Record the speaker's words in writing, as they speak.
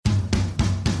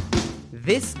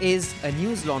This is a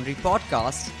News Laundry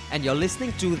podcast, and you're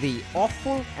listening to the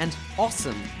Awful and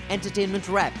Awesome Entertainment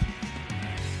Wrap.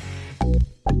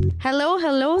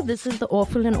 Hello. This is the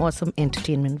Awful and Awesome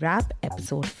Entertainment Wrap,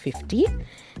 episode 50.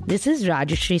 This is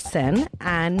Rajeshri Sen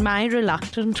and my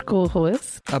reluctant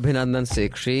co-host Abhinandan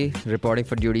Sekhri, reporting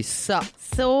for duty. So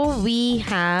we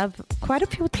have quite a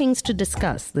few things to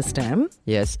discuss this time.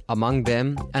 Yes, among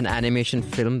them, an animation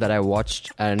film that I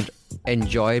watched and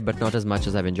enjoyed, but not as much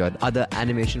as I've enjoyed other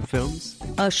animation films.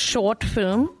 A short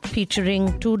film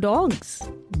featuring two dogs.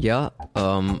 Yeah,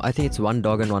 I think it's one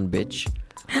dog and one bitch.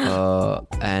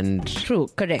 True,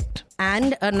 correct.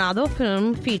 And another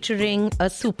film featuring a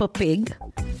super pig,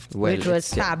 which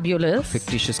was fabulous.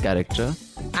 Fictitious character.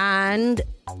 And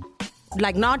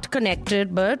not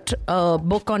connected, but a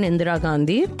book on Indira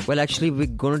Gandhi. Well, actually, we're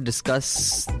going to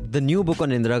discuss the new book on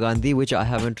Indira Gandhi, which I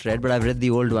haven't read, but I've read the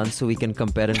old one, so we can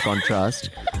compare and contrast.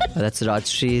 That's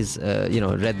Rajshri's,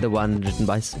 read the one written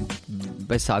by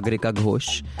Sagarika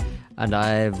Ghosh. And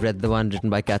I've read the one written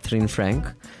by Catherine Frank.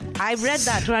 I've read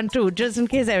that one too, just in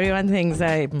case everyone thinks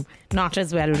I'm not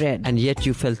as well read. And yet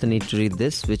you felt the need to read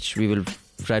this, which we will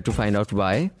try to find out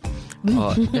why.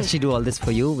 Does she do all this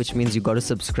for you? Which means you got to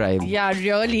subscribe. Yeah,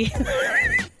 really.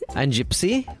 And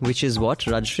Gypsy, which is what,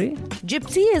 Rajshri?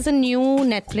 Gypsy is a new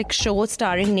Netflix show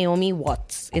starring Naomi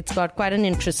Watts. It's got quite an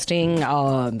interesting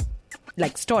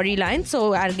storyline,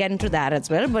 so I'll get into that as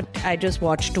well. But I just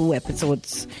watched 2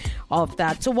 episodes of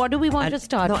that. So what do we want to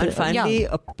start with? And finally,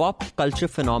 a pop culture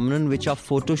phenomenon, which are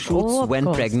photo shoots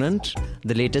when pregnant.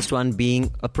 The latest one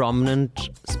being a prominent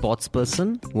sports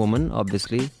person, woman,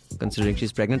 obviously, considering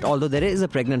she's pregnant. Although there is a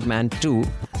pregnant man too,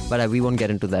 but we won't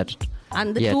get into that.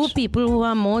 And the two people who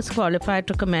are most qualified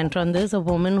to comment on this, a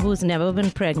woman who's never been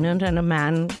pregnant and a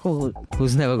man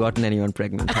who's never gotten anyone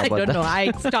pregnant. How about I don't know.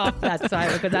 I stopped that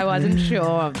side because I wasn't sure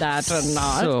of that or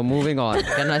not. So moving on.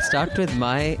 Can I start with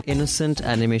my innocent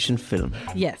animation film?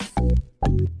 Yes.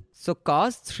 So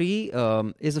Cars 3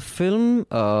 is a film,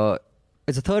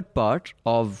 it's a third part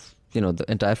of, the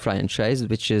entire franchise,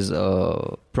 which is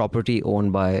a property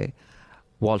owned by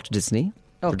Walt Disney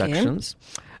Productions.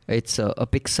 It's a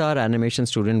Pixar animation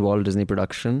studio in Walt Disney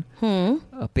production.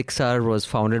 Pixar was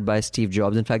founded by Steve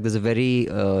Jobs. In fact, there's a very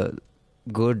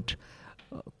good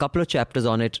couple of chapters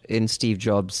on it in Steve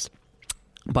Jobs'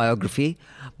 biography.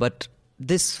 But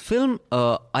this film,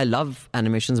 I love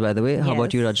animations, by the way. How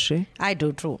about you, Rajshri? I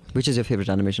do too. Which is your favorite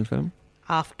animation film?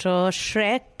 After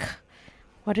Shrek,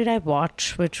 what did I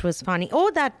watch which was funny?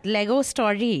 Oh, that Lego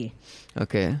Story.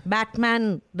 Okay.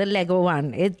 Batman, the Lego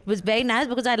one. It was very nice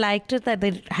because I liked it that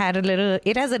it had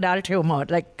it has adult humor.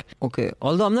 Okay.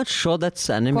 Although I'm not sure that's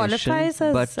animation. Qualifies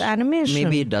as animation.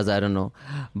 Maybe it does, I don't know.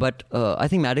 But I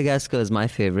think Madagascar is my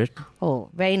favorite. Oh,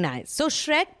 very nice. So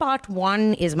Shrek Part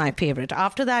 1 is my favorite.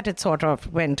 After that, it sort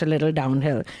of went a little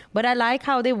downhill. But I like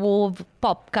how they wove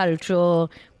pop culture,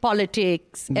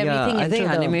 politics, everything into I think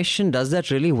animation does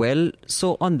that really well.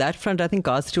 So on that front, I think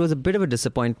Cars 3 was a bit of a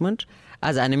disappointment.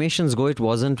 As animations go, it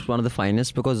wasn't one of the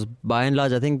finest because by and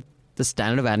large, I think the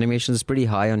standard of animation is pretty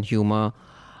high on humor,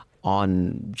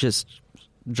 on just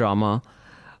drama.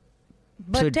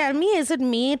 But tell me, is it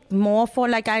made more for,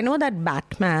 I know that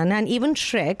Batman and even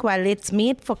Shrek, while it's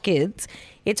made for kids,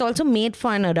 it's also made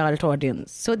for an adult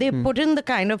audience. So they put in the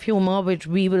kind of humor which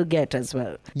we will get as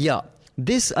well. Yeah.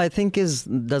 This, I think,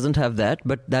 doesn't have that,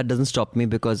 but that doesn't stop me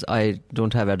because I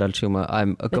don't have adult humor.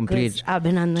 I'm a complete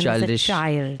Abhinandan childish is a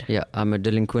child. Yeah, I'm a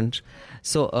delinquent.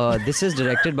 So this is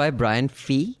directed by Brian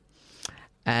Fee,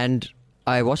 and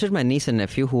I watched it with my niece and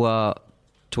nephew who are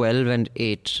 12 and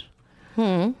 8.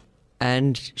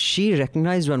 And she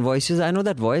recognized one voice. She says, I know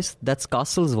that voice. That's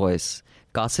Castle's voice.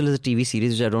 Castle is a TV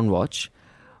series which I don't watch.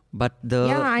 But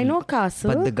I know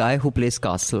Castle. But the guy who plays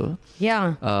Castle...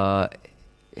 Yeah.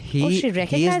 He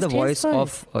is the voice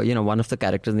of one of the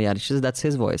characters in the ad. She says that's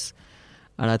his voice,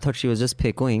 and I thought she was just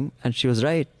pekoing, and she was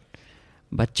right.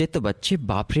 Bacche to bacche,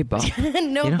 baap re baap.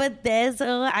 No, but there's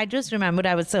I just remembered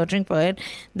I was searching for it.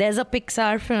 There's a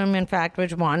Pixar film, in fact,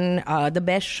 which won the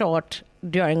best short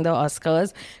during the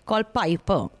Oscars called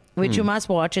Piper, which you must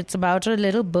watch. It's about a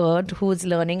little bird who's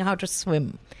learning how to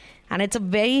swim, and it's a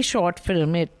very short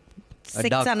film. No,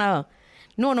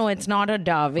 it's not a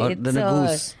dove. It's a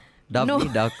goose.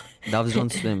 Duck. Doves don't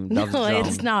swim. Doves drown.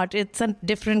 It's not. It's a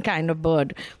different kind of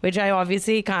bird, which I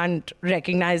obviously can't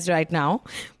recognize right now.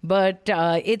 But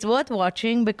it's worth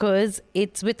watching because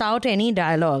it's without any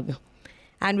dialogue.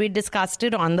 And we discussed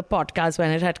it on the podcast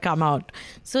when it had come out.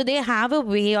 So they have a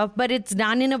way of, but it's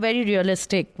done in a very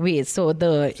realistic way. So it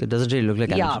doesn't really look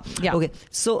like animation. Yeah. Okay.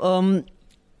 So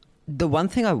the one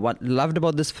thing I loved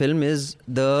about this film is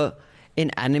the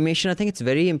in animation, I think it's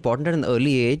very important at an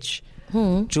early age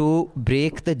to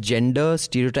break the gender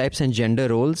stereotypes and gender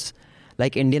roles.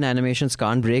 Like Indian animations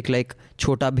can't break, like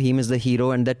Chota Bheem is the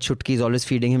hero and that Chutki is always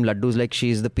feeding him laddus like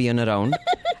she's the peon around.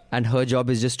 And her job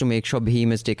is just to make sure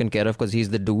Bheem is taken care of because he's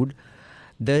the dude.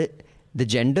 The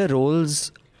gender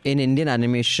roles in Indian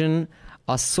animation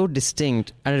are so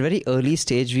distinct. And at a very early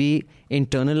stage, we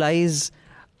internalize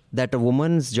that a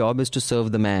woman's job is to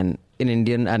serve the man in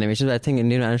Indian animations. I think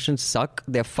Indian animations suck.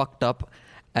 They're fucked up.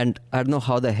 And I don't know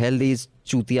how the hell these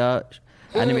chutia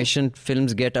animation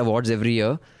films get awards every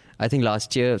year. I think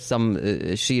last year some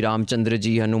Sri Ramchandra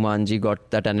ji, Hanuman ji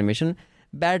got that animation.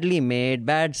 Badly made,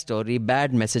 bad story,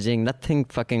 bad messaging, nothing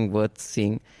fucking worth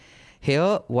seeing.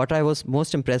 Here, what I was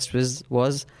most impressed with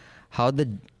was how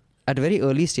at a very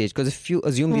early stage, because if you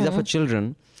assume these are for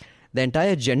children, the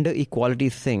entire gender equality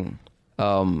thing,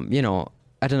 at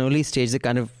an early stage, they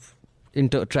kind of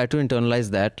try to internalize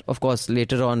that. Of course,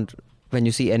 later on, when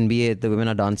you see NBA, the women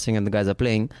are dancing and the guys are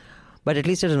playing. But at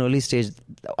least at an early stage,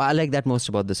 I like that most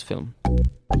about this film.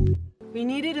 We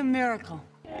needed a miracle.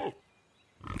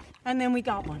 And then we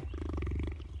got one.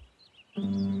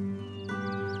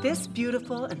 This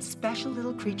beautiful and special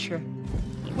little creature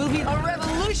will be a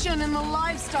revolution in the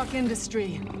livestock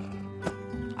industry.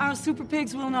 Our super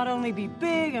pigs will not only be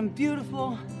big and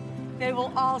beautiful, they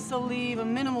will also leave a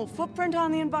minimal footprint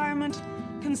on the environment,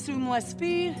 consume less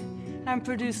feed, and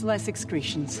produce less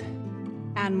excretions.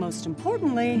 And most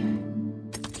importantly,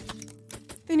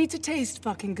 they need to taste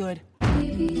fucking good.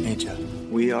 Nietzsche,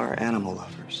 we are animal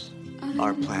lovers.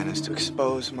 Our plan is to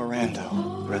expose Miranda,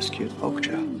 rescue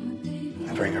Okja,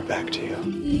 and bring her back to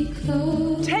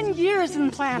you. 10 years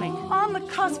in planning, on the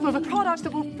cusp of a product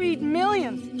that will feed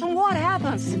millions. And what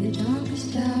happens?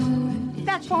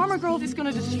 That farmer girl is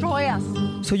going to destroy us.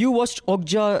 So you watched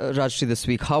Okja, Rajshri, this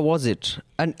week. How was it?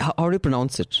 And how do you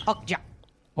pronounce it? Okja.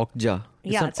 Okja.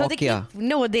 It's Yeah, not so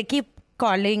Okja. they keep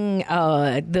calling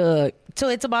so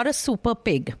it's about a super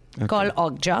pig called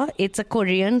Okja. It's a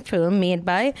Korean film made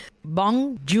by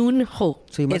Bong Joon-ho.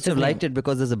 So you must have liked it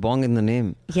because there's a bong in the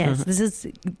name. Yes, this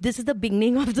is the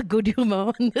beginning of the good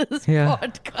humor on this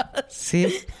podcast.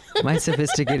 See, my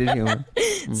sophisticated humor.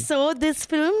 So this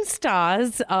film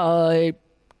stars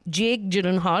Jake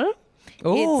Gyllenhaal.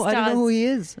 Oh, I don't know who he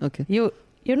is. Okay. You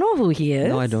know who he is?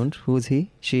 No, I don't. Who is he?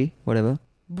 She? Whatever.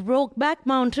 Brokeback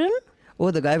Mountain. Oh,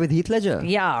 the guy with Heath Ledger?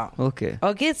 Yeah. Okay.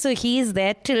 Okay, so he's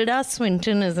there. Tilda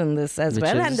Swinton is in this as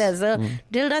well. And there's a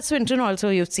Tilda Swinton also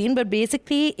you've seen. But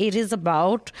basically, it is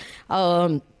about...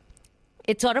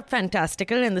 it's sort of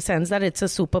fantastical in the sense that it's a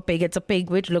super pig. It's a pig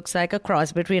which looks like a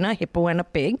cross between a hippo and a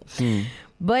pig.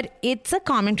 But it's a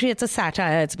commentary, it's a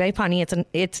satire, it's very funny.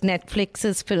 It's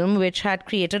Netflix's film which had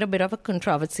created a bit of a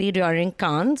controversy during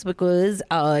Cannes because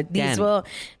these were...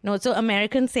 No, so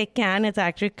Americans say can, it's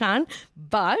actually can.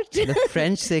 But... The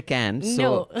French say can,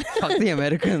 so fuck the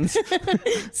Americans.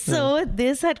 So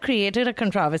this had created a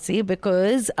controversy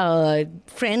because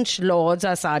French laws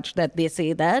are such that they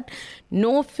say that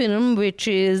no film which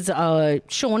is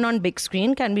shown on big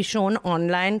screen can be shown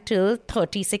online till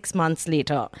 36 months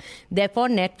later. Therefore,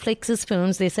 Netflix's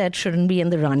films, they said, shouldn't be in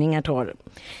the running at all.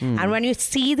 And when you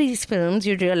see these films,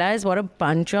 you realize what a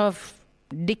bunch of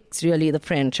dicks really the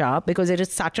French are, because it is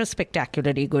such a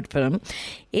spectacularly good film.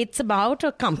 It's about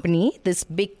a company, this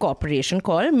big corporation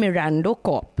called Mirando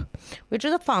Corp, which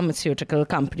is a pharmaceutical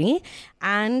company.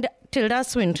 And Tilda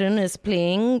Swinton is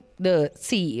playing the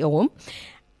CEO.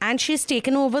 And she's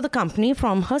taken over the company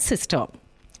from her sister.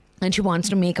 And she wants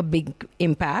to make a big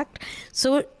impact.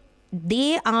 So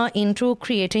they are into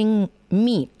creating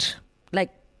meat, like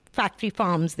factory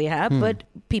farms they have, but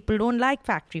people don't like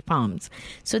factory farms.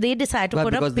 So they decide to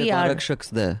put up because PR. Because the Rakshaks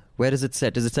there. Where is it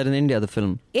set? Is it set in India, the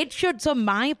film? It should. So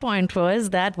my point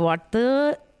was that what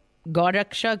the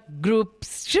Gorakshak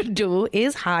groups should do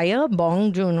is hire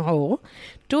Bong Joon-ho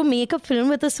to make a film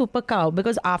with a super cow.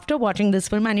 Because after watching this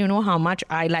film, and you know how much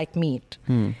I like meat,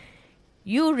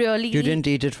 you didn't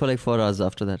eat it for like 4 hours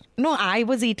after that. No, I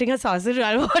was eating a sausage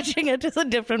while watching it. It's a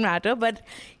different matter. But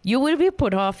you will be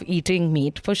put off eating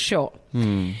meat for sure.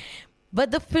 But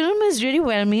the film is really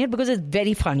well made because it's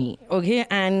very funny. Okay.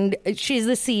 And she's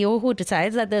the CEO who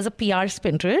decides that there's a PR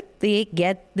spin to it. They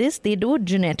get this. They do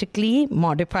genetically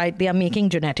modified. They are making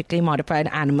genetically modified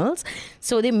animals.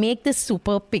 So they make this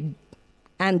super pig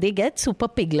and they get super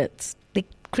piglets.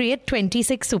 Create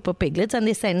 26 super piglets and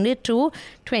they send it to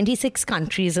 26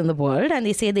 countries in the world, and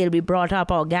they say they'll be brought up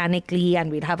organically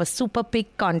and we'll have a super pig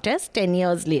contest 10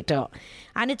 years later.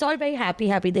 And it's all very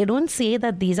happy. They don't say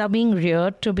that these are being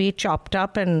reared to be chopped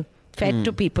up and fed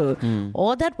to people.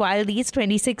 Or that while these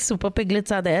 26 super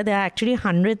piglets are there are actually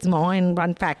hundreds more in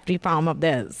one factory farm of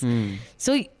theirs.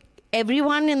 So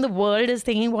everyone in the world is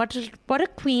thinking, what a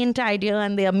quaint idea,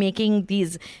 and they are making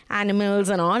these animals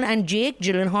and all. And Jake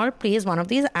Gyllenhaal plays one of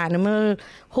these animal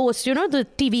hosts, the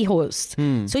TV hosts.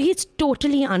 So he's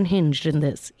totally unhinged in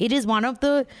this. It is one of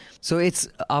the... So it's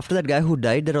after that guy who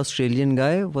died, that Australian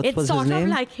guy. What was his name? It's sort of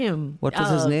like him. What was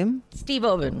his name? Steve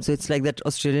Irwin. So it's like that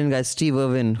Australian guy, Steve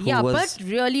Irwin, who was... but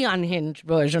really unhinged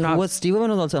version of... Steve Irwin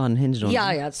was also unhinged.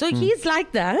 Yeah. So he's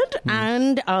like that,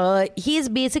 and he's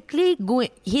basically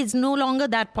he's no longer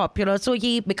that popular, so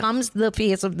he becomes the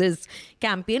face of this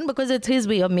campaign because it's his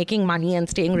way of making money and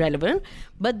staying relevant.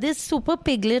 But this super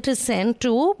piglet is sent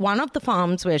to one of the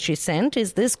farms where she's sent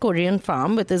is this Korean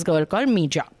farm with this girl called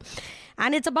Mija.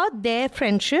 And it's about their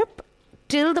friendship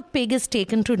till the pig is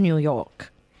taken to New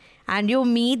York. And you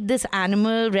meet this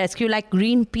animal rescue like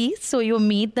Greenpeace. So you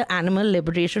meet the Animal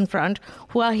Liberation Front,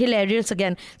 who are hilarious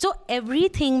again. So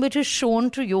everything which is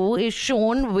shown to you is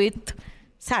shown with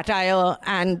satire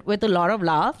and with a lot of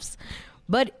laughs.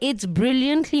 But it's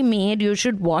brilliantly made. You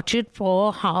should watch it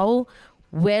for how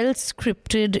well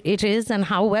scripted it is and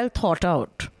how well thought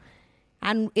out.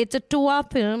 And it's a 2-hour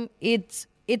film. It's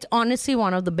honestly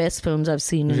one of the best films I've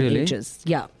seen in ages.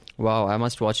 Yeah. Wow, I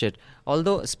must watch it.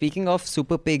 Although, speaking of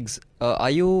super pigs,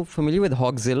 are you familiar with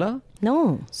Hogzilla?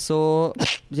 No. So,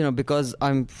 because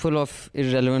I'm full of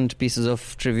irrelevant pieces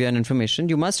of trivia and information,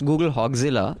 you must Google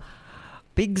Hogzilla.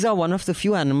 Pigs are one of the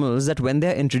few animals that when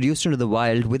they're introduced into the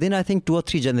wild, within I think 2 or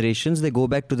 3 generations, they go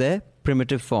back to their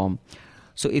primitive form.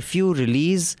 So if you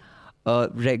release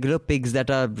regular pigs that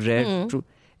are reared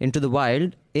into the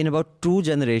wild, in about 2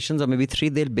 generations or maybe 3,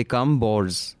 they'll become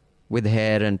boars with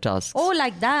hair and tusks. Oh,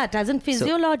 like that, as in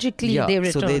physiologically they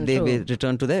return so they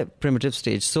return to their primitive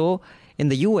stage. So in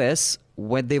the US,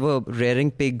 when they were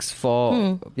rearing pigs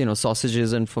for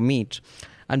sausages and for meat,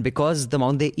 and because the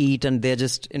amount they eat and they're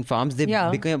just in farms, they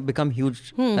become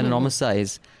huge and enormous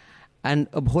size, and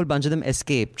a whole bunch of them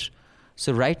escaped.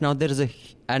 So right now there is a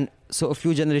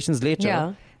few generations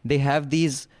later, they have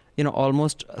these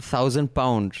almost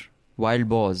 1,000-pound wild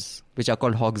boars, which are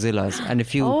called Hogzillas. And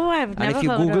if you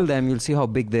Google them, you'll see how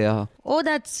big they are. Oh,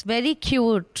 that's very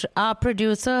cute. Our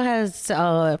producer has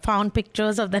found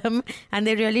pictures of them, and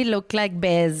they really look like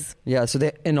bears. Yeah, so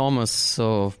they're enormous.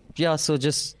 So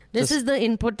This is the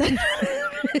input that...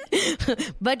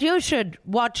 But you should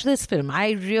watch this film.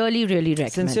 I really, really recommend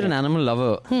it. Since you're an animal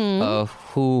lover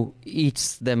who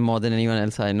eats them more than anyone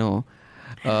else I know,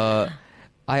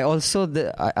 I also...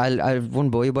 I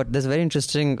won't bore you, but there's a very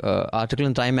interesting article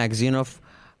in Time magazine of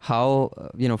how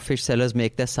fish sellers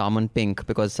make their salmon pink,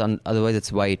 because otherwise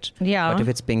it's white. Yeah. But if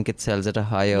it's pink, it sells at a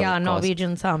higher cost.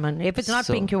 Norwegian salmon. If it's not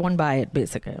pink, you won't buy it,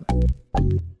 basically.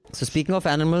 So speaking of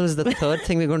animals, the third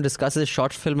thing we're going to discuss is a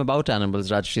short film about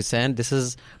animals, Rajshri Sen. This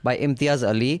is by Imtiaz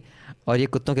Ali. और ये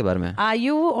कुत्तों के बारे में. Are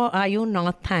you or are you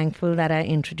not thankful that I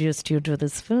introduced you to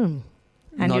this film?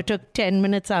 And you took 10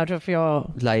 minutes out of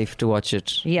your life to watch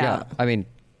it. Yeah. I mean,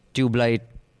 Tube Light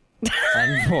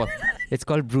and what? It's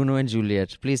called Bruno and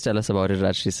Juliet. Please tell us about it,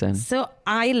 Rajshri Sen. So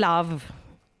I love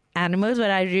animals, but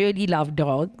I really love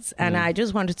dogs. And I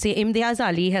just want to say Imtiaz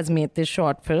Ali has made this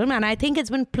short film. And I think it's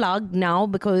been plugged now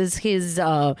because his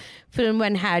film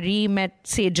When Harry Met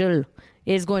Sejal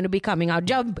is going to be coming out.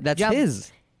 That's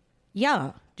his?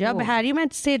 Yeah. Harry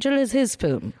Met Sejal is his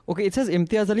film. Okay, it says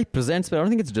Imtiaz Ali presents, but I don't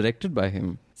think it's directed by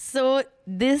him. So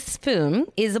this film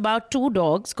is about 2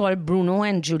 dogs called Bruno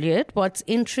and Juliet. What's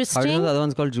interesting... How do you know the other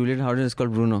one's called Juliet? How do you know it's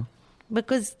called Bruno?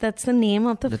 Because that's the name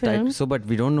of the film. So, but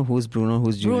we don't know who's Bruno,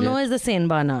 who's Juliet. Bruno is the Saint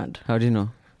Bernard. How do you know?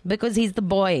 Because he's the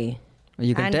boy.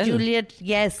 You can and tell. Juliet,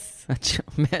 yes.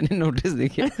 मैंने notice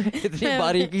देखी इतनी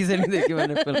बारीकी से नहीं देखी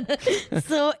मैंने film.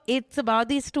 So it's about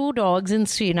these 2 dogs in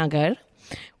Srinagar,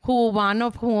 one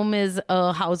of whom is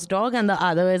a house dog and the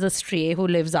other is a stray who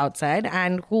lives outside,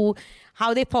 and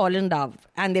how they fall in love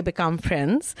and they become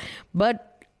friends.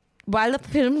 But while the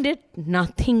film did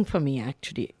nothing for me,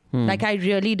 actually. Like, I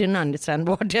really didn't understand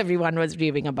what everyone was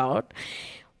raving about.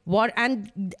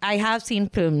 And I have seen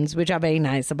films which are very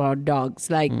nice about dogs.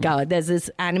 Like, there's this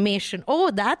animation.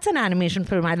 Oh, that's an animation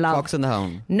film I love. Fox and the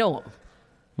Hound. No.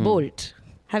 Bolt.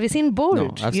 Have you seen Bolt?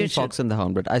 No, I've seen Fox and the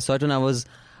Hound, but I saw it when I was,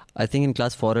 I think, in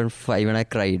class 4 and 5 and I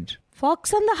cried.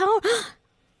 Fox and the Hound?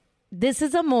 This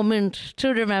is a moment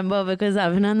to remember because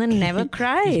Abhinandan never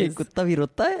cries. कुत्ता भी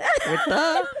रोता है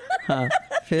बेटा.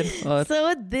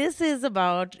 So this is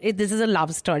a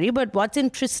love story, but what's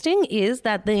interesting is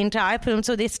that the entire film,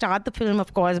 so they start the film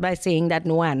of course by saying that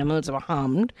no animals were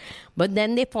harmed, but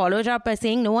then they follow it up by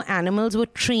saying no animals were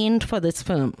trained for this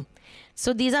film.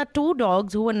 So these are two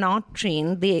dogs who were not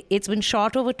trained. It's been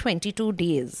shot over 22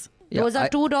 days. Yeah, Those are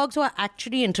two dogs who are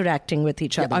actually interacting with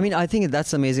each other. I mean, I think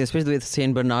that's amazing, especially with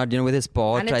Saint Bernard. With his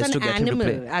paw, And tries it's to an get him to animal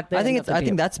play. at the I end think of the I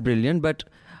think day. that's brilliant, but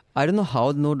I don't know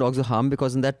how no dogs are harmed,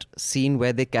 because in that scene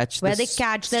where they catch Where this they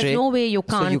catch, there's stray, no way you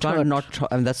so you can't can't hurt.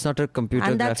 not. I mean, that's not a computer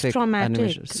And that's graphic traumatic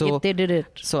animation. So if they did it.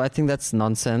 So I think that's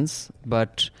nonsense.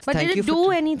 But thank did you it for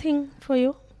do anything for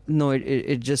you? No,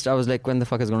 it just, I was like, when the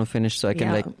fuck is going to finish so I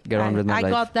can Yeah. get on with my I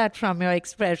life. got that from your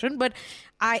expression, but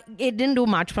it didn't do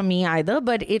much for me either.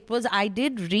 But I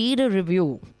did read a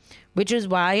review, which is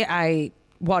why I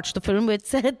watched the film, which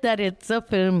said that it's a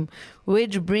film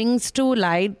which brings to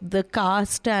light the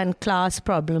caste and class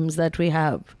problems that we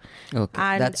have. Okay,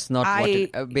 And that's not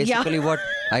basically what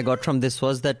I got from this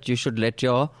was that you should let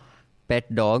your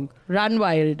pet dog Run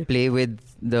wild. play with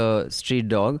the street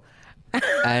dog.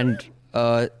 And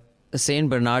Saint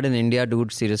Bernard in India,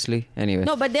 dude, seriously. Anyway.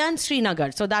 No, but they're in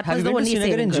Srinagar, so that Have was you the been to only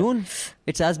Srinagar in saving June?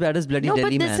 It's as bad as bloody No,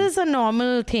 Delhi, but this man. is a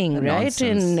normal thing, right?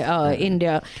 Nonsense. In Yeah.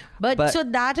 India. But so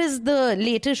that is the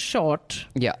latest shot.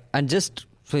 Yeah, and just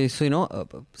so you know,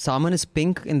 salmon is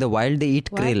pink. In the wild, they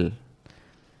eat What? krill.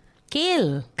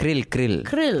 Kale. Krill.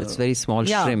 Krill. It's very small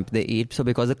Yeah. shrimp they eat. So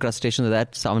because the crustaceans of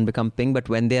that, salmon become pink. But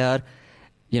when they are,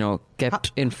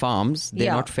 kept in farms, they're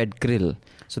Yeah. not fed krill.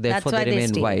 So therefore That's they why they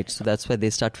remain stay. white. So that's why they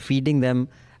start feeding them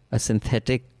a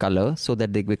synthetic color so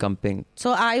that they become pink.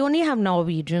 So I only have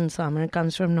Norwegian salmon. It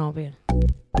comes from Norway.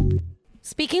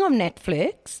 Speaking of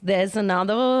Netflix, there's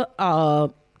another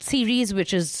series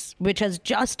which has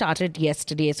just started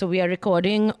yesterday. So we are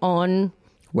recording on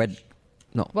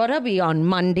what are we on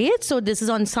Monday? So this is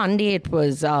on Sunday. It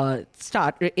was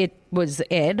It was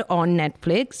aired on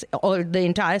Netflix. All the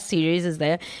entire series is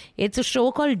there. It's a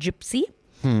show called Gypsy,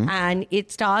 and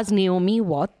it stars Naomi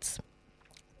Watts,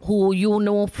 who you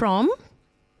know from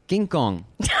King Kong.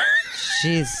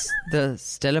 She's the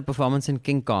stellar performance in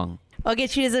King Kong. Okay,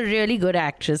 she is a really good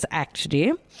actress,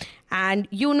 actually. And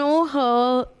you know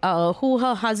her, who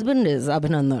her husband is,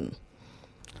 Abhinandan.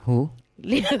 Who?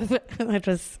 That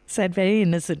was said very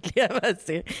innocently, I must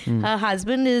say. Her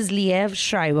husband is Liev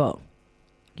Schreiber.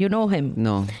 You know him?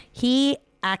 No. He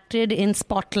acted in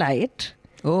Spotlight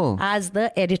Oh. as the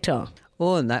editor.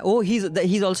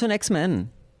 He's also an X-Men.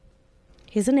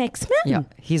 He's an X-Men? Yeah,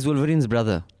 he's Wolverine's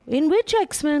brother. In which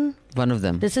X-Men? One of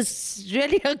them. This is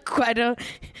really quite a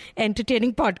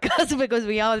entertaining podcast because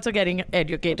we are also getting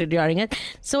educated during it.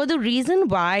 So the reason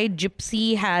why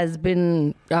Gypsy has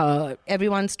been,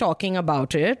 everyone's talking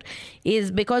about it,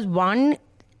 is because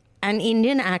an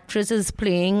Indian actress is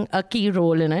playing a key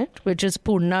role in it, which is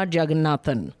Purna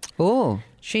Jagannathan. Oh.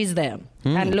 She's there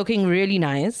and looking really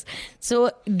nice. So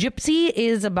Gypsy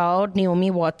is about Naomi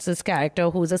Watts'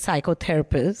 character, who's a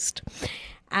psychotherapist.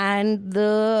 And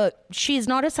she's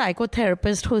not a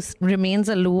psychotherapist who remains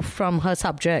aloof from her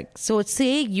subject. So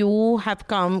say you have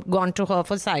gone to her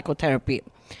for psychotherapy.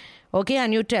 Okay,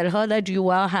 and you tell her that you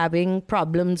are having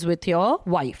problems with your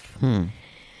wife.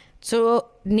 So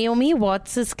Naomi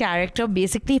Watts' character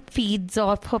basically feeds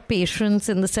off her patients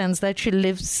in the sense that she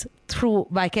lives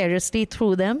vicariously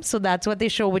through them. So that's what they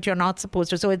show, which you're not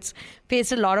supposed to. So it's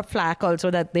faced a lot of flack also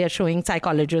that they're showing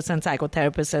psychologists and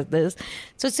psychotherapists as this.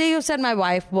 So say you said my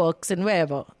wife works in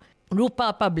wherever,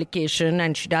 Rupa publication,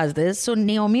 and she does this. So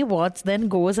Naomi Watts then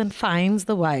goes and finds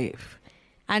the wife.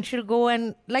 And she'll go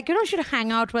and she'll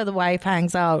hang out where the wife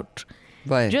hangs out.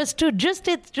 Why? It's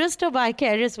just a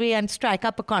vicarious way and strike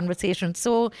up a conversation.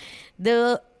 So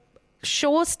the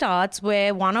show starts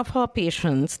where one of her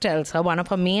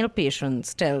male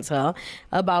patients tells her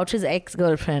about his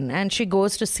ex-girlfriend, and she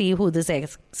goes to see who this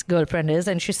ex-girlfriend is,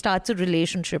 and she starts a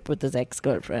relationship with this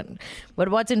ex-girlfriend. But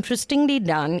what's interestingly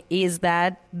done is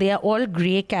that they are all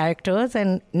grey characters,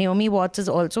 and Naomi Watts is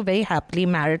also very happily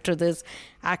married to this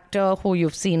actor who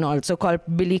you've seen also called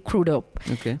Billy Crudup.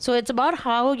 Okay. So it's about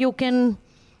how you can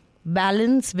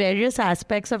balance various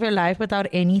aspects of your life without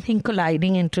anything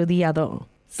colliding into the other.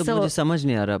 तो मुझे समझ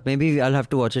नहीं आ रहा. Maybe I'll have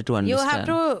to watch it to understand. You have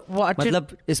to watch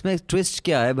मतलब इसमें twist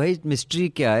क्या है भाई, mystery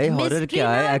क्या है, horror क्या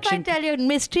है, action I tell you,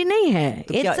 mystery नहीं है.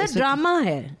 It's a drama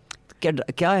है.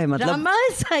 क्या है मतलब? Drama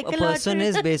is a person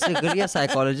is basically a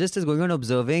psychologist is going on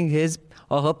observing his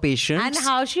or her patients and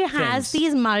how she has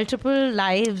these multiple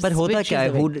lives. But होता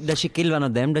क्या है? Does she kill one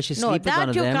of them? Does she sleep with one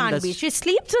of them? No, that you can't be. She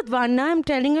sleeps with one. I'm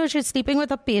telling you, she's sleeping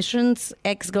with a patient's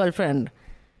ex-girlfriend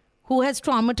who has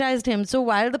traumatized him. So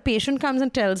while the patient comes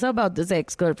and tells her about this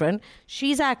ex-girlfriend,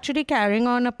 she's actually carrying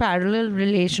on a parallel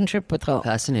relationship with her.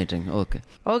 Fascinating. Okay.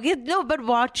 No, but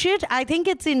watch it. I think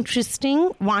it's interesting,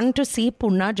 one, to see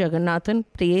Purna Jagannathan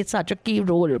play such a key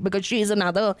role because she is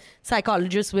another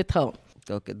psychologist with her.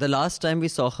 Okay. The last time we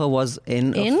saw her was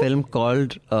in a film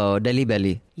called Delhi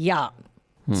Belly. Yeah.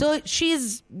 So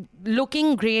she's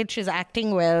looking great. She's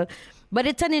acting well. But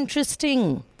it's an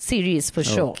interesting series for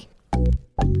sure.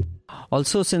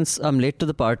 Also, since I'm late to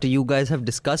the party, you guys have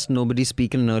discussed Nobody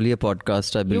Speak in an earlier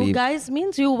podcast, I believe. You guys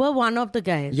means you were one of the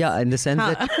guys. Yeah, in the sense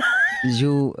that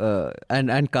you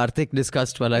and Karthik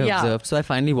discussed while I observed. So I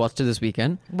finally watched it this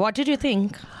weekend. What did you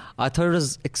think? I thought it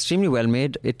was extremely well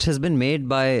made. It has been made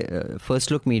by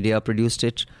First Look Media, produced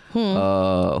it,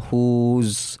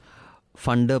 whose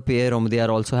funder Pierre Omidyar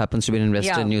also happens to be an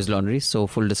investor in News Laundry. So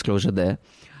full disclosure there.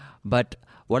 But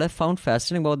what I found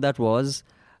fascinating about that was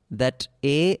that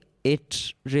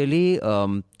it really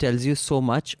tells you so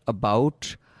much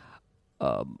about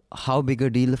how big a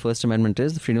deal the First Amendment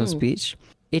is, the freedom of speech.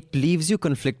 It leaves you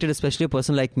conflicted, especially a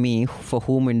person like me, for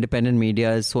whom independent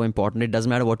media is so important. It doesn't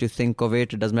matter what you think of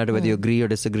it. It doesn't matter whether you agree or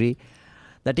disagree.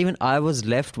 That even I was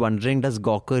left wondering, does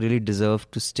Gawker really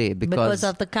deserve to stay? Because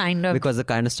of the kind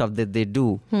of stuff that they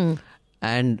do.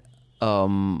 And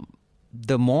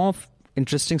the more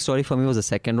interesting story for me was the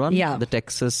second one. Yeah.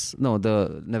 The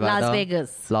Nevada.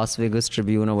 Las Vegas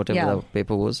Tribune or whatever the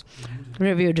paper was.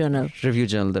 Review Journal,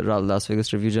 the Las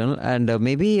Vegas Review Journal. And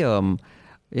maybe...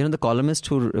 the columnist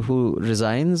who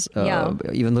resigns,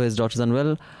 even though his daughter's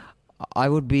unwell,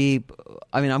 I'm going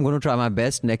to try my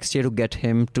best next year to get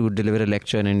him to deliver a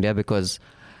lecture in India, because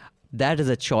that is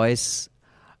a choice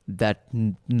that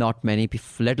not many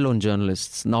people, let alone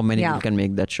journalists, not many people can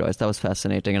make that choice. That was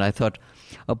fascinating. And I thought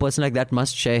a person like that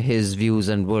must share his views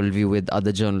and worldview with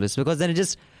other journalists, because then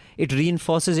it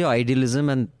reinforces your idealism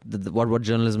and what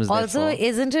journalism is also, there for.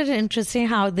 Isn't it interesting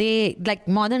how they,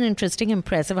 more than interesting,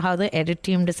 impressive, how the edit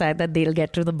team decide that they'll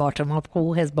get to the bottom of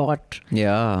who has bought.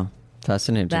 Yeah,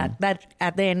 fascinating. That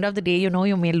at the end of the day,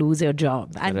 you may lose your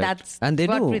job. And Correct. That's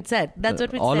what we said. That's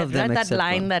what we all said. Of them, right? That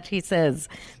line that he says,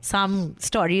 some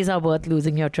stories are worth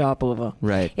losing your job over.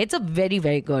 Right. It's a very,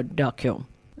 very good docu.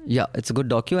 Yeah, it's a good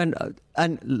docu.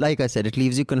 And like I said, it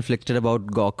leaves you conflicted about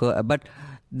Gawker. But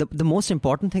the most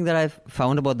important thing that I've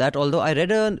found about that, although I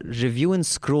read a review in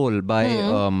Scroll by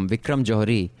Vikram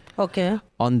Johari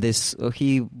on this,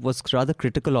 he was rather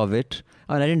critical of it,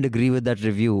 and I didn't agree with that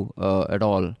review at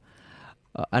all.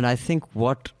 And I think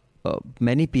what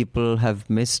many people have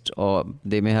missed, or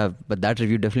they may have, but that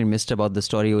review definitely missed about the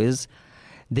story, is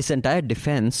this entire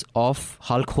defense of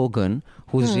Hulk Hogan,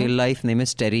 whose real life name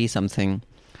is Terry something.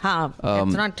 It's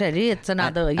not Terry, it's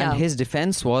another. And his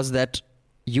defense was that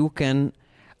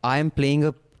I am playing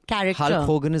a character. Hulk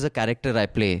Hogan is a character I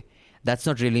play. That's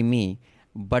not really me.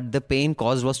 But the pain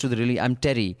caused was I'm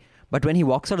Terry. But when he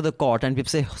walks out of the court and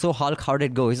people say, so Hulk, how did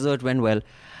it go? He says, it went well.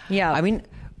 Yeah. I mean,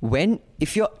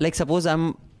 if you're, suppose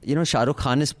Shah Rukh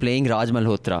Khan is playing Raj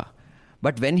Malhotra.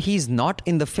 But when he's not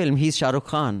in the film, he's Shah Rukh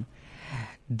Khan.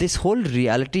 This whole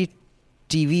reality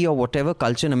TV or whatever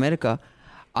culture in America,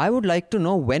 I would like to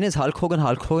know, when is Hulk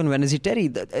Hogan, when is he Terry?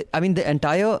 The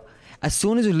entire... As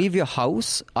soon as you leave your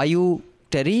house, are you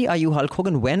Terry? Are you Hulk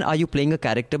Hogan? When are you playing a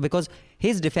character? Because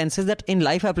his defense is that in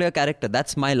life I play a character.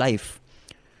 That's my life.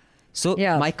 So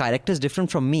my character is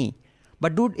different from me.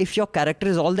 But dude, if your character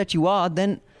is all that you are,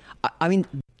 then,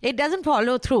 it doesn't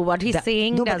follow through what he's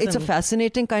saying. No, but it's a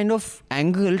fascinating kind of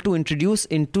angle to introduce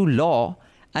into law.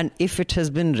 And if it has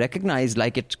been recognized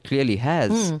like it clearly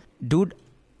has, dude,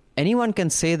 anyone can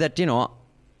say that,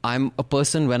 I'm a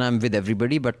person when I'm with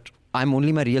everybody, but I'm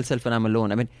only my real self when I'm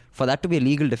alone. For that to be a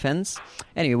legal defense.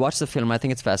 Anyway, watch the film. I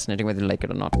think it's fascinating whether you like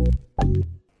it or not.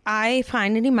 I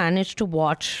finally managed to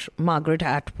watch Margaret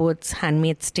Atwood's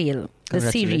Handmaid's Tale, the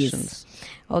series.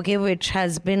 Which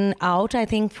has been out, I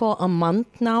think, for a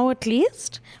month now at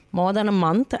least. More than a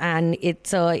month. And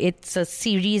it's a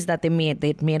series that they made.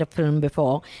 They'd made a film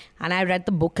before. And I read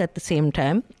the book at the same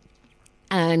time.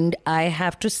 And I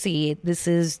have to say, this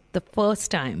is the first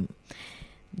time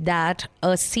that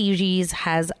a series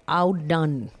has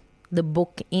outdone the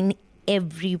book in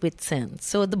every whit sense.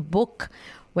 So the book,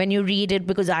 when you read it,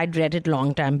 because I'd read it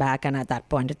long time back, and at that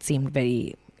point it seemed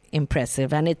very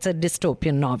impressive, and it's a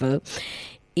dystopian novel.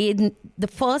 In the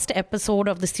first episode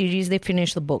of the series, they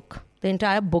finish the book. The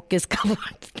entire book is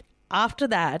covered. After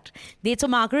that, so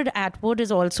Margaret Atwood is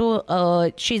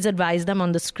also, she's advised them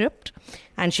on the script,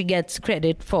 and she gets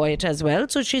credit for it as well.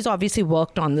 So she's obviously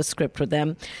worked on the script with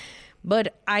them.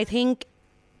 But I think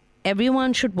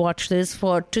everyone should watch this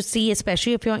to see,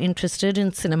 especially if you're interested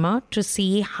in cinema, to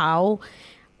see how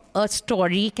a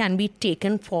story can be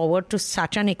taken forward to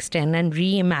such an extent and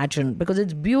reimagined, because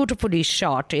it's beautifully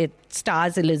shot. It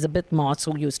stars Elizabeth Moss,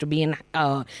 who used to be in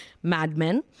Mad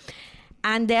Men.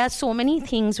 And there are so many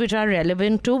things which are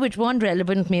relevant too, which weren't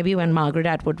relevant maybe when Margaret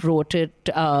Atwood wrote it,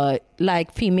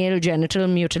 like female genital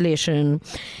mutilation.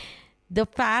 The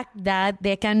fact that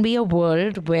there can be a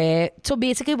world where... So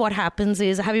basically what happens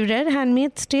is... Have you read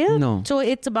Handmaid's Tale? No. So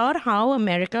it's about how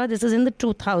America... This is in the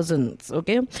 2000s,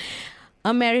 okay?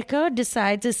 America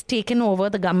decides it's taken over.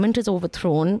 The government is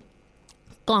overthrown.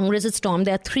 Congress is stormed.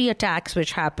 There are 3 attacks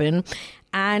which happen.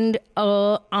 And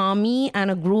an army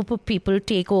and a group of people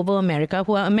take over America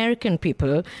who are American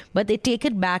people. But they take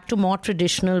it back to more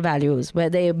traditional values where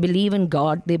they believe in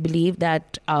God. They believe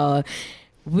that...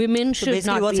 women should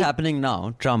basically not what's be... happening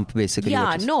now, Trump basically.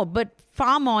 Yeah, no, but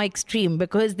far more extreme,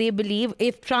 because they believe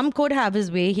if Trump could have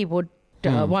his way, he would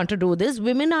want to do this.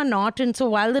 Women are not, and so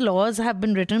while the laws have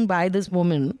been written by this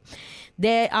woman,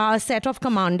 there are a set of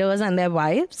commanders and their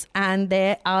wives, and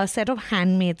there are a set of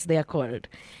handmaids, they are called.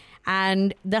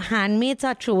 And the handmaids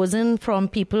are chosen from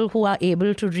people who are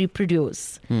able to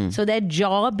reproduce. So their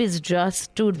job is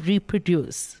just to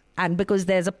reproduce. And because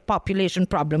there's a population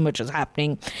problem which is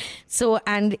happening. So,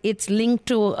 and it's linked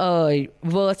to a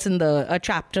verse in a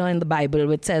chapter in the Bible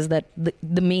which says that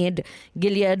the maid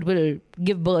Gilead will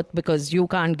give birth because you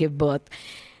can't give birth.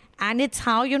 And it's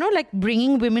how, like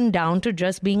bringing women down to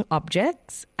just being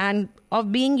objects, and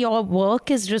of being your work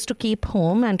is just to keep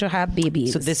home and to have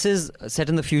babies. So this is set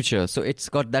in the future. So it's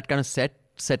got that kind of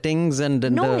settings and...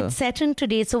 No, it's set in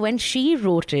today. So when she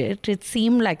wrote it, it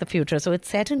seemed like the future. So it's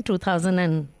set in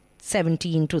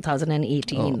 2017,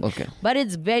 2018. Oh, okay. But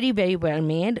it's very, very well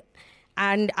made.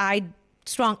 And I'd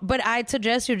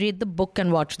suggest you read the book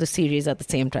and watch the series at the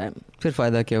same time. फिर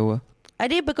फायदा क्या हुआ?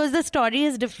 Because the story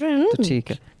is different. तो ठीक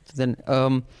है. So then,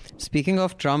 speaking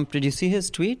of Trump, did you see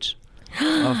his tweet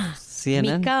of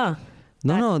CNN? Mika.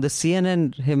 No, the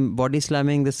CNN, him body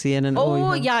slamming the CNN.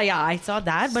 Oh, yeah, I saw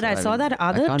that. But I saw that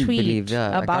other tweet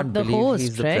about the host,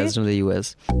 he's the right? president of the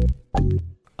US.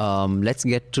 Let's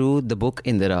get to the book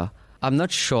Indira. I'm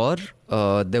not sure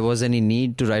there was any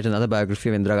need to write another biography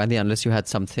of Indira Gandhi unless you had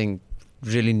something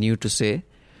really new to say.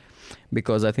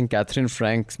 Because I think Catherine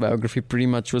Frank's biography pretty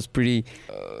much was pretty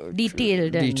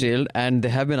detailed. And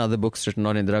there have been other books written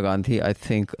on Indira Gandhi. I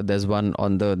think there's one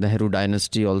on the Nehru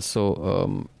dynasty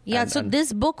also.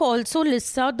 This book also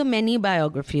lists out the many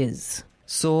biographies.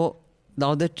 So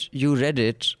now that you read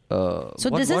it...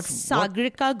 this is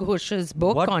Sagrika Ghosh's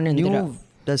book on Indira. What new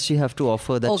does she have to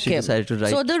offer that she decided to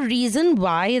write? So the reason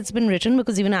why it's been written,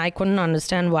 because even I couldn't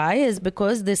understand why, is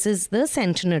because this is the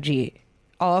centenary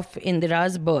of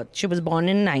Indira's birth. She was born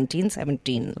in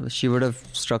 1917. She would have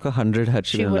struck 100 had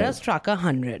she been alive. She would have struck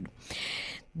 100.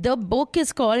 The book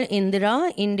is called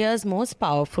Indira, India's most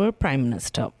powerful Prime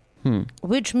Minister,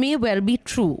 which may well be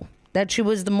true, that she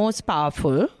was the most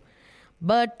powerful.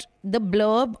 But the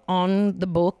blurb on the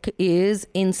book is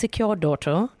insecure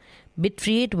daughter,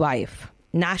 betrayed wife,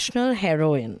 national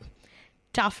heroine,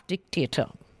 tough dictator.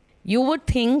 You would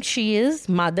think she is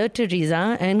Mother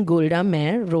Teresa and Golda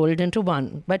Meir rolled into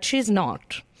one, but she's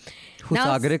not. Who,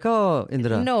 Sagrika or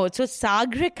Indira? No, so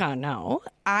Sagrika now,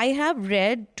 I have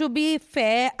read, to be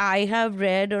fair, I have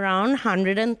read around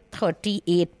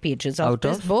 138 pages of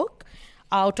this book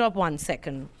out of 1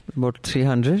 second. About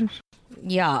 300?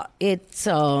 Yeah, it's...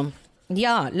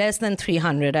 less than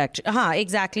 300 actually.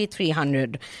 Exactly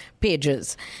 300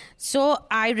 pages. So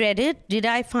I read it. Did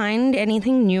I find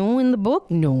anything new in the book?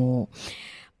 No.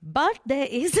 But there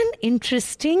is an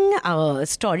interesting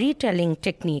storytelling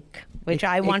technique which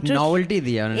I want to... Novelty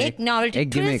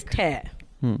twist hai.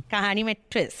 Kahani mein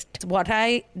twist. What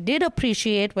I did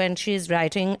appreciate when she's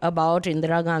writing about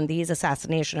Indira Gandhi's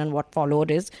assassination and what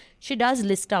followed is she does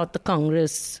list out the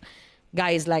Congress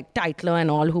guys like Tytler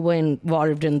and all who were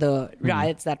involved in the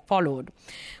riots that followed.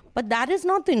 But that is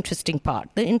not the interesting part.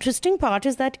 The interesting part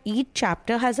is that each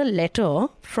chapter has a letter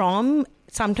from,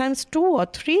 sometimes 2 or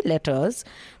 3 letters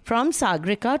from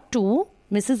Sagrika to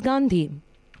Mrs. Gandhi.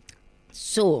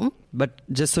 So... But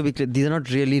just so we clear, these are not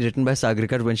really written by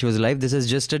Sagrika when she was alive. This is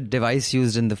just a device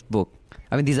used in the book.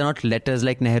 I mean, these are not letters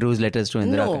like Nehru's letters to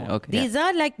Indira. No, these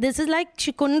are like, this is like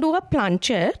she couldn't do a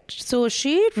planchette. So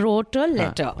she wrote a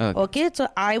letter. Okay, so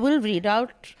I will read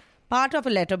out part of a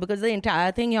letter because the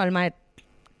entire thing, you all might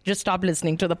just stop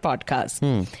listening to the podcast.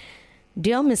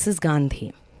 Dear Mrs.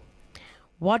 Gandhi,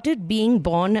 what did being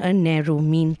born a Nehru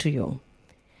mean to you?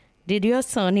 Did your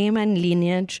surname and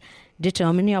lineage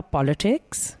determine your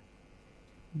politics?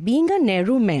 Being a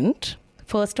Nehru meant,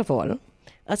 first of all,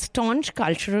 a staunch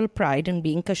cultural pride in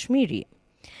being Kashmiri.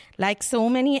 Like so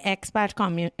many expat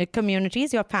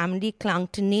communities, your family clung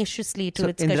tenaciously to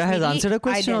its Indira Kashmiri has answered a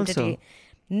question identity. also.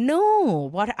 No,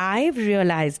 what I've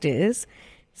realized is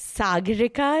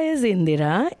Sagarika is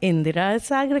Indira. Indira is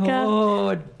Sagarika.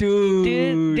 Oh, dude.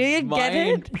 Do you get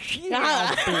it?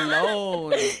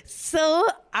 Blown. So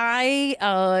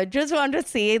I just want to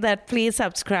say that please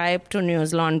subscribe to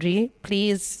News Laundry.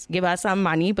 Please give us some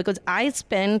money because I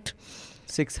spent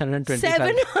 625.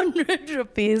 700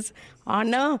 rupees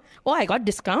on I got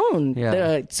discount.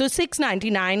 Yeah. So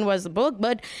 699 was the book.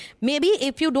 But maybe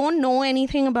if you don't know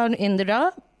anything about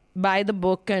Indira, buy the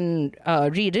book and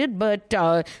read it. But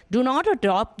do not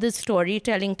adopt this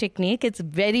storytelling technique. It's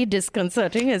very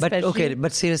disconcerting, especially.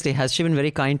 But seriously, has she been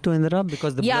very kind to Indira?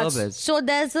 Because the blurb is. So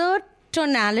there's a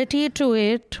tonality to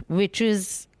it which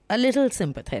is a little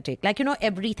sympathetic. Like,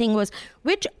 everything was,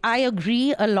 which I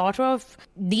agree, a lot of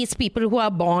these people who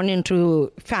are born into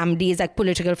families, like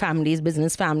political families,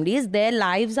 business families, their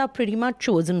lives are pretty much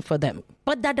chosen for them.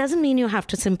 But that doesn't mean you have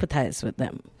to sympathize with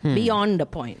them beyond a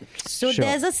point. So Sure.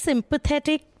 there's a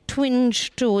sympathetic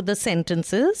twinge to the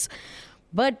sentences,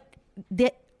 but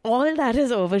all that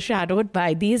is overshadowed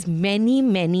by these many,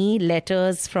 many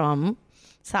letters from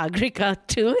Sagarika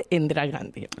to Indira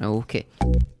Gandhi. Okay.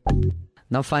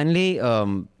 Now, finally,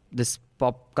 this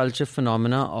pop culture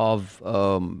phenomena of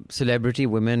celebrity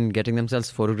women getting themselves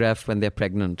photographed when they're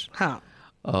pregnant.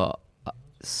 The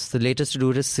latest to do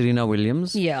it is Serena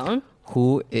Williams. Yeah.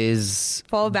 Who is...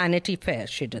 For Vanity Fair,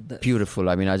 she did this. Beautiful.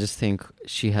 I mean, I just think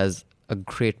she has a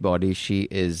great body.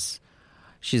 She's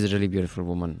a really beautiful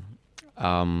woman.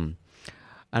 And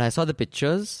I saw the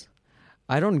pictures.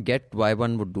 I don't get why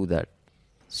one would do that.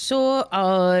 So...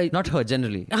 Not her,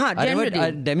 generally.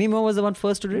 Generally. Demi Moore was the one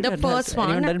first to do it? The first one.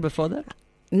 Anyone done it before that?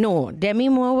 No, Demi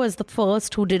Moore was the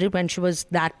first who did it when she was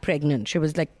that pregnant. She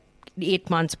was like 8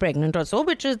 months pregnant or so,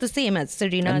 which is the same as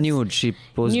Serena. Nude. She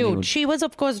posed nude. She was,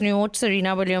 of course, nude.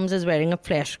 Serena Williams is wearing a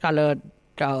flesh-coloured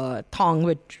thong,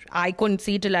 which I couldn't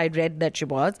see till I read that she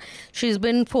was. She's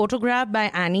been photographed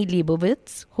by Annie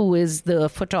Leibovitz, who is the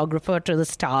photographer to the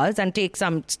stars, and takes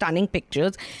some stunning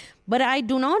pictures. But I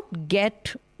do not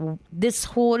get this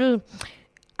whole...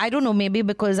 I don't know, maybe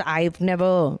because I've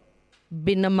never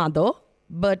been a mother,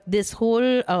 but this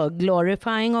whole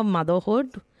glorifying of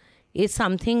motherhood is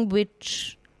something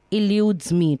which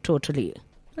eludes me totally.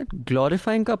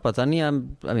 Glorifying ka pata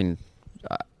nahi.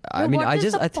 What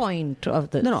is the point of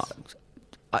this? No.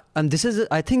 And this is,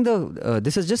 I think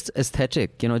this is just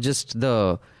aesthetic, just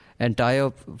the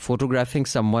entire photographing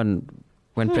someone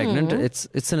when pregnant.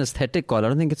 It's an aesthetic call. I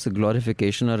don't think it's a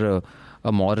glorification or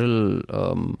a moral,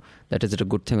 that is it a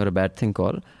good thing or a bad thing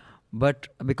call. But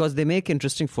because they make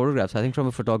interesting photographs, I think from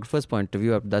a photographer's point of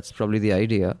view, that's probably the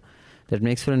idea. That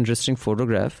makes for an interesting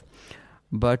photograph.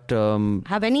 But...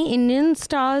 have any Indian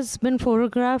stars been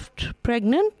photographed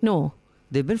pregnant? No.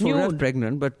 They've been photographed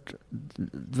pregnant, but...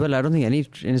 Well, I don't think any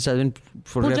Indian stars have been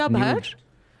photographed Pooja nude. Bhatt?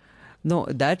 No,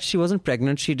 that she wasn't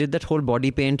pregnant. She did that whole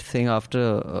body paint thing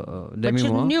after Demi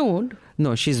Moore. But she's nude?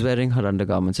 No, she's wearing her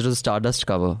undergarments. It was a Stardust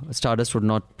cover. Stardust would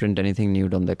not print anything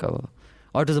nude on their cover.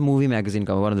 Or it was a movie magazine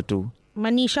cover, one of the two.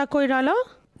 Manisha Koirala?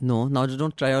 No, now just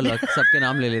don't try your luck. Sabke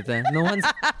naam le lete hain.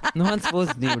 No one's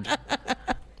posed nude.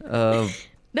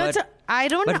 I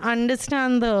don't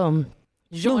understand the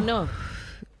genre. No.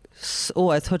 Oh,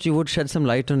 I thought you would shed some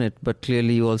light on it, but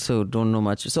clearly you also don't know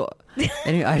much. So,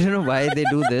 anyway, I don't know why they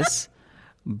do this.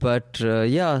 But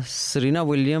Serena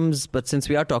Williams. But since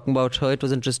we are talking about her, it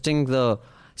was interesting, the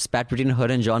spat between her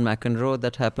and John McEnroe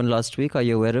that happened last week. Are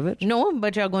you aware of it? No,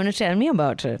 but you're going to tell me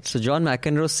about it. So John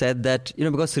McEnroe said that,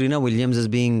 because Serena Williams is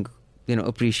being,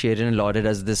 appreciated and lauded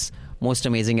as this most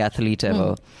amazing athlete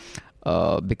ever,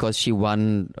 because she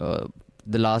won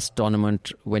the last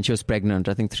tournament when she was pregnant.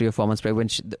 I think 3 or 4 months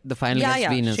pregnant. When the final against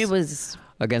Venus. She was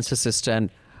against her sister,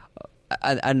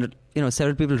 and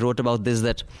several people wrote about this,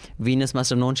 that Venus must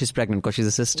have known she's pregnant because she's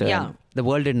a sister. Yeah. And the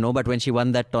world didn't know, but when she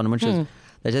won that tournament,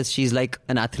 she's like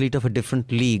an athlete of a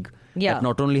different league. Yeah. That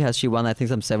not only has she won, I think,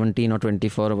 some 17 or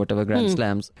 24 or whatever Grand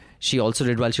Slams, she also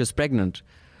did while she was pregnant.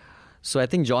 So I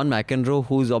think John McEnroe,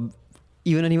 who's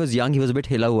even when he was young, he was a bit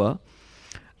hilaua.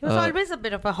 He was always a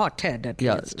bit of a hothead, at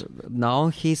least. Now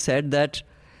he said that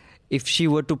if she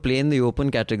were to play in the open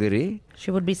category,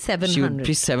 she would be 700. She would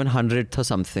be 700th or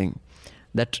something.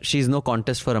 That she's no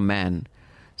contest for a man.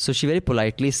 So she very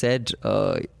politely said,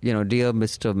 dear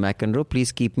Mr. McEnroe,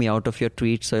 please keep me out of your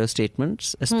tweets or your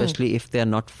statements, especially if they are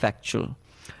not factual.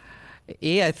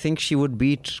 I think she would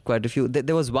beat quite a few.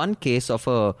 There was one case of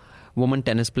a woman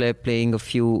tennis player playing a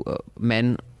few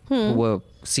men who were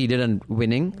seeded and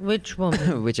winning. Which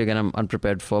woman? Which again I'm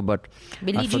unprepared for, but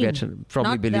Billie I forget. Jean.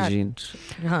 Probably Not Billie that.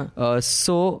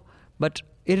 Jean. But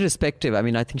irrespective, I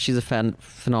mean, I think she's a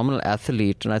phenomenal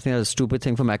athlete, and I think that's a stupid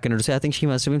thing for McEnroe to say. I think she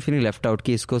must have been feeling left out.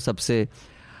 Ki isko sabse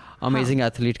amazing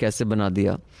athlete kaise bana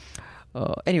diya.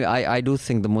 Anyway, I do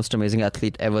think the most amazing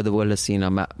athlete ever the world has seen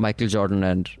are Michael Jordan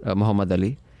and Muhammad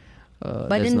Ali. But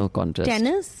there's in no contest.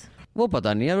 tennis? वो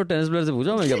पता नहीं यार, वो tennis player से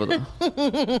पूछा, मैं क्या पता.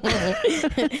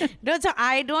 No, so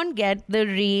I don't get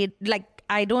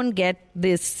I don't get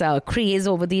this craze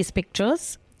over these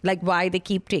pictures. Like why they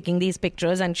keep taking these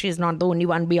pictures, and she's not the only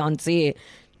one. Beyonce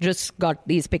just got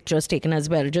these pictures taken as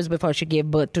well just before she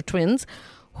gave birth to twins.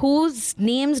 Whose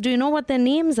names, do you know what their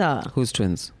names are? Who's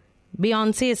twins?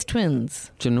 Beyonce's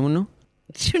twins. Chunnu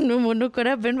Munu could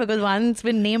have been, because one's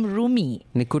been named Rumi.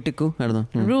 Niku Tiku? I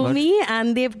don't know. Rumi,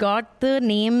 and they've got the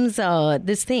names,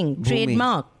 this thing,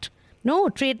 trademarked. No,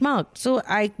 trademarked. So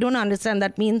I don't understand.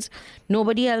 That means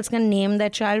nobody else can name their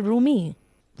child Rumi.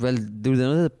 Well, do you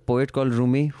know the poet called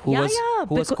Rumi who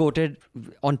was quoted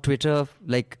on Twitter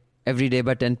like every day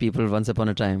by 10 people once upon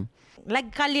a time?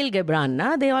 Like Khalil Gibran,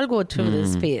 na? They all go through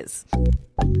this phase.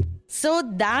 So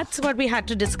that's what we had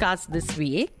to discuss this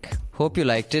week. Hope you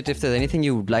liked it. If there's anything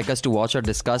you'd like us to watch or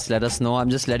discuss, let us know. I'm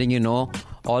just letting you know,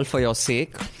 all for your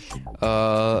sake.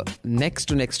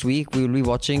 Next week, we will be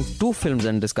watching 2 films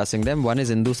and discussing them. One is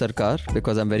Hindu Sarkar,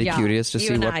 because I'm very curious to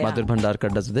see what Madhur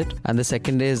Bhandarkar does with it. And the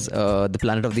second is The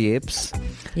Planet of the Apes.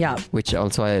 Yeah. Which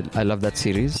also, I love that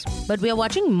series. But we are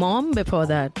watching Mom before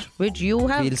that, which you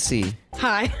have... We'll see.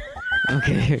 Hi.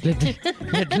 Okay,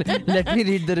 let me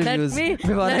read the reviews.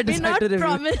 Let me not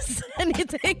promise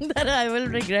anything that I will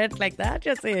regret like that,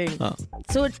 you're saying.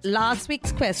 So last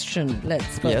week's question, let's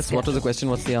first Yes, what was the question?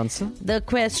 What's the answer? The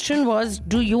question was,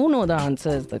 do you know the answer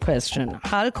is the question.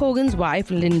 Hulk Hogan's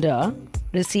wife, Linda,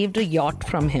 received a yacht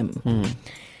from him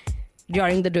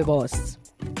during the divorce.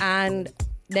 And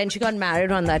then she got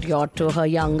married on that yacht to her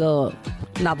younger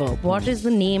lover. What is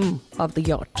the name of the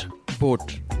yacht?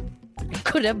 Boat.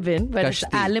 Could have been, but Kashti.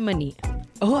 it's alimony.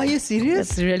 Oh, are you serious?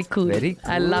 That's really cool. Very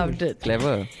cool. I loved it.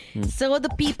 Clever. So the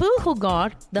people who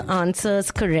got the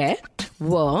answers correct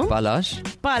were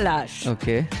Palash,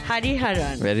 Okay.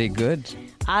 Hariharan, Very good.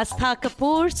 Astha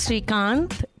Kapoor,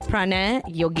 Srikanth, Pranay,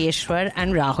 Yogeshwar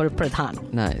and Rahul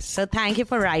Pradhan. Nice. So thank you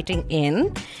for writing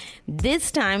in.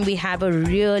 This time we have a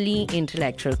really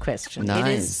intellectual question. Nice.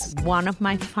 It is one of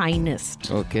my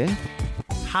finest. Okay.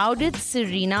 How did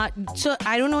Serena... So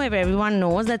I don't know if everyone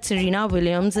knows that Serena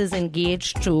Williams is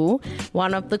engaged to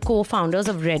one of the co-founders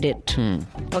of Reddit.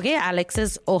 Okay,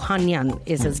 Alexis Ohanian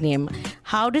is his name.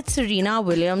 How did Serena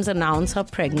Williams announce her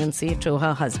pregnancy to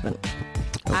her husband?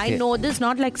 I know this,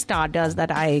 not like Star does,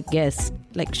 that I guess.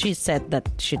 Like she said that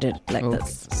she did like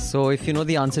this. So if you know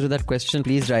the answer to that question,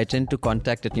 please write in to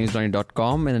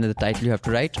contact@newslaundry.com, and in the title you have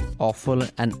to write awful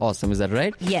and awesome. Is that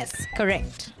right? Yes,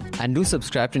 correct. And do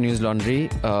subscribe to News Laundry.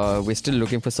 We're still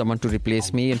looking for someone to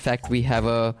replace me. In fact, we have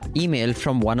a email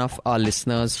from one of our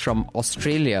listeners from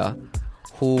Australia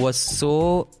who was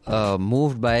so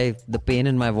moved by the pain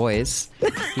in my voice.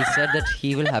 He said that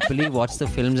he will happily watch the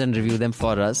films and review them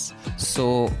for us.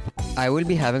 So I will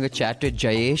be having a chat with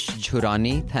Jayesh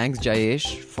Jhurani. Thanks,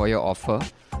 Jayesh, for your offer.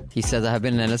 He says, I have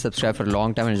been an NL subscriber for a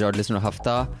long time and enjoyed listening to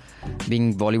Hafta.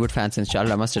 Being Bollywood fan since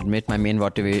childhood, I must admit my main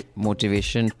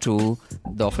motivation to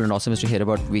the Awful and Awesome is to hear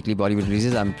about weekly Bollywood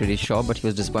releases. I'm pretty sure, but he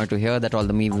was disappointed to hear that all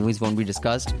the movies won't be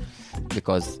discussed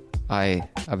because I,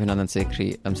 Abhinandan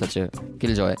Sekhri, I'm such a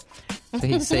killjoy. So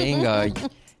he's saying,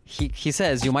 he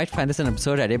says, you might find this an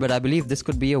absurd idea, but I believe this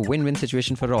could be a win-win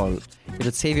situation for all. It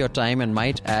would save your time and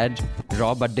might add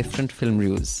raw but different film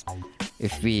reviews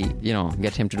if we,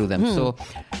 get him to do them. So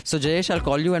Jayesh, I'll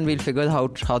call you and we'll figure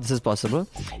out how this is possible.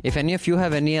 If any of you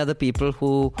have any other people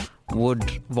who would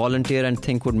volunteer and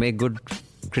think would make good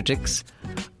critics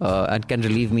and can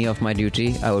relieve me of my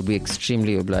duty, I would be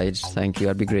extremely obliged. Thank you.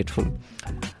 I'd be grateful.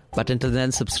 But until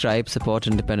then, subscribe, support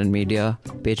independent media,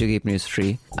 pay to keep news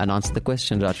free, and answer the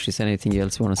question. Rajshri, is there anything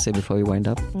else you want to say before we wind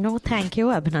up? No, thank you,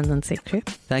 Abhinandan Sekhri.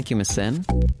 Thank you, Miss Sen.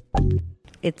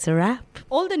 It's a wrap.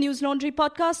 All the News Laundry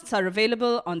podcasts are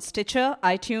available on Stitcher,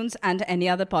 iTunes, and any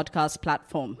other podcast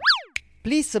platform.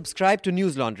 Please subscribe to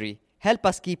News Laundry. Help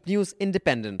us keep news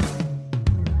independent.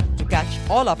 To catch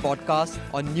all our podcasts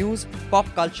on news, pop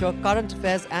culture, current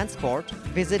affairs, and sport,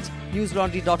 visit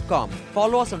newslaundry.com.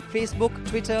 Follow us on Facebook,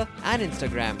 Twitter, and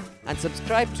Instagram, and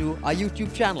subscribe to our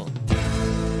YouTube channel.